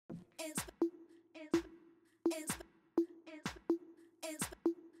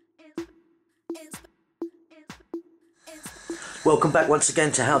Welcome back once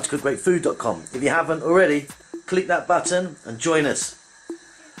again to howtocookgreatfood.com. If you haven't already, click that button and join us.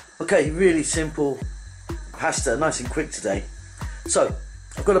 Okay, really simple pasta, nice and quick today. So,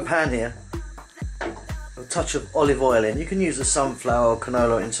 I've got a pan here, a touch of olive oil in. You can use the sunflower or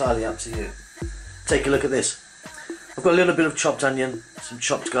canola, entirely up to you. Take a look at this. I've got a little bit of chopped onion, some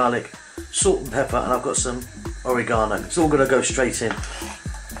chopped garlic, salt and pepper, and I've got some oregano. It's all going to go straight in.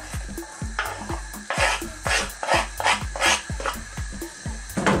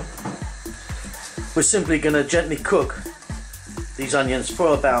 We're simply going to gently cook these onions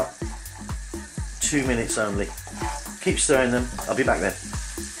for about 2 minutes only. Keep stirring them. I'll be back then.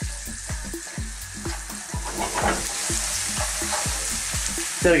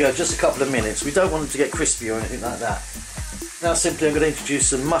 There we go, just a couple of minutes. We don't want them to get crispy or anything like that. Now simply I'm going to introduce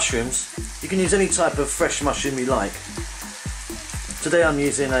some mushrooms. You can use any type of fresh mushroom you like. Today I'm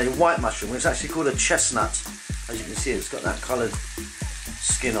using a white mushroom. It's actually called a chestnut. As you can see, it's got that coloured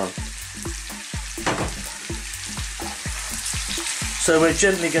skin on. So we're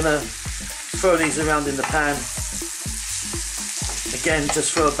gently going to throw these around in the pan. Again,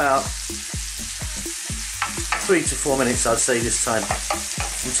 just for about 3 to 4 minutes, I'd say this time.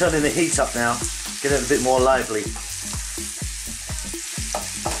 I'm turning the heat up now, get it a bit more lively.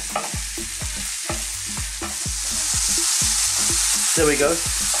 There we go,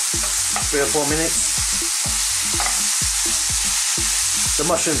 3 or 4 minutes. The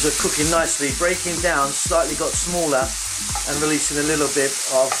mushrooms are cooking nicely, breaking down, slightly got smaller and releasing a little bit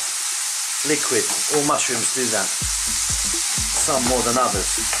of liquid. All mushrooms do that, some more than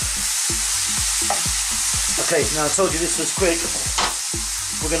others. Okay, now I told you this was quick.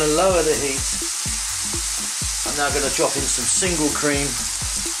 We're going to lower the heat. I'm now going to drop in some single cream.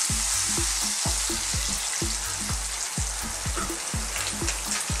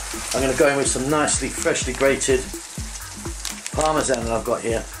 I'm going to go in with some nicely freshly grated parmesan that I've got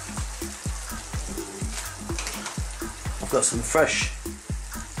here. I've got some fresh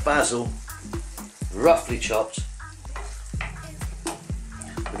basil, roughly chopped.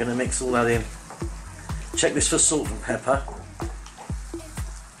 We're going to mix all that in. Check this for salt and pepper.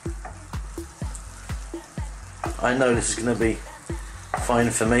 I know this is going to be fine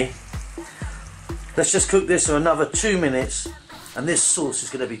for me. Let's just cook this for another 2 minutes and this sauce is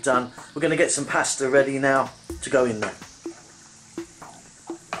going to be done. We're going to get some pasta ready now to go in there.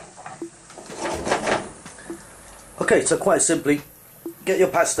 Okay, so quite simply, get your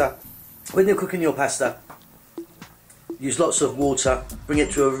pasta. When you're cooking your pasta, use lots of water, bring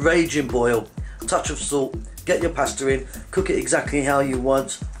it to a raging boil, touch of salt, get your pasta in, cook it exactly how you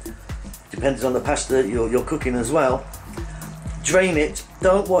want, depending on the pasta you're cooking as well. Drain it,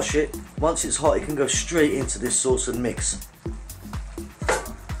 don't wash it. Once it's hot, it can go straight into this sauce and mix.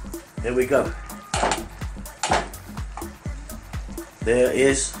 There we go. There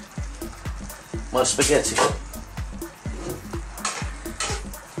is my spaghetti.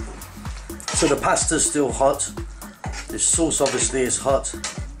 So the pasta's still hot. This sauce obviously is hot.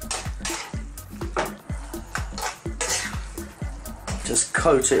 Just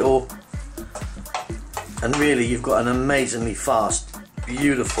coat it all. And really you've got an amazingly fast,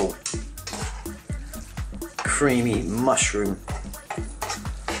 beautiful, creamy mushroom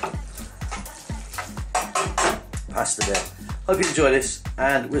pasta there. Hope you enjoy this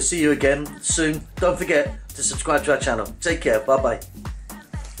and we'll see you again soon. Don't forget to subscribe to our channel. Take care. Bye bye.